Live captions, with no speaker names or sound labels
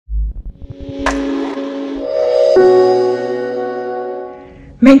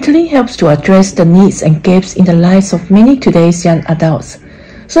Mentoring helps to address the needs and gaps in the lives of many today's young adults.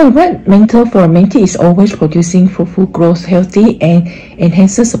 So a right mentor for a mentee is always producing fruitful growth, healthy, and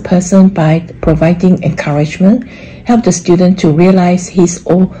enhances a person by providing encouragement, help the student to realize his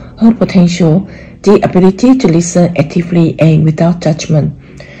or her potential, the ability to listen actively and without judgment.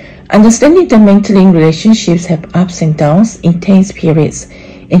 Understanding that mentoring relationships have ups and downs, intense periods,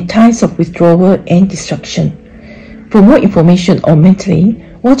 and times of withdrawal and destruction. For more information on mentoring,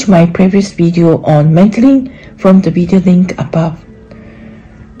 watch my previous video on mentoring from the video link above.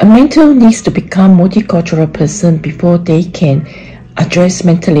 A mentor needs to become a multicultural person before they can address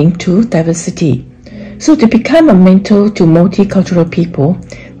mentoring to diversity. So to become a mentor to multicultural people,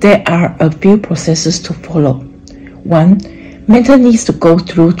 there are a few processes to follow. 1. Mentor needs to go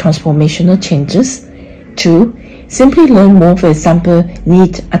through transformational changes. 2. Simply learn more, for example,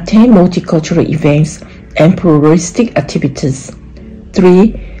 need attend multicultural events and pluralistic activities.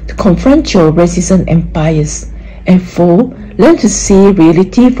 3. To confront your racism and bias. And 4. Learn to see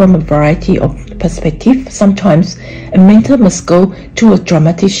reality from a variety of perspectives. Sometimes a mentor must go to a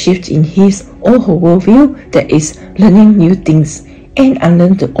dramatic shift in his or her worldview, that is, learning new things and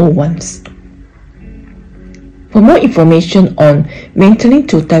unlearn the old ones. For more information on mentoring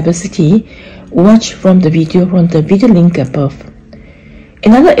to diversity, watch from the video link above.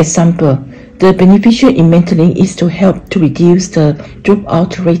 Another example, the beneficial in mentoring is to help to reduce the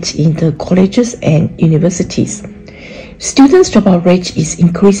dropout rate in the colleges and universities. Students' dropout rate is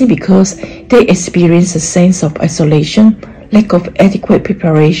increasing because they experience a sense of isolation, lack of adequate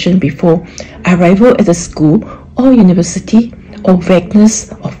preparation before arrival at the school or university, or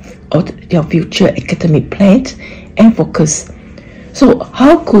vagueness of their future academic plans and focus. So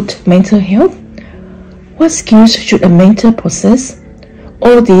how could mentor help? What skills should a mentor possess?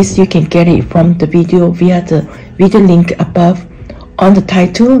 All this you can get it from the video via the video link above. On the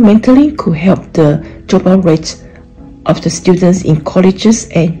title, mentoring could help the dropout rate of the students in colleges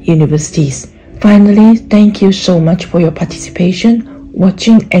and universities. Finally, thank you so much for your participation,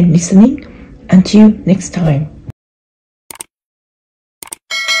 watching and listening. Until next time.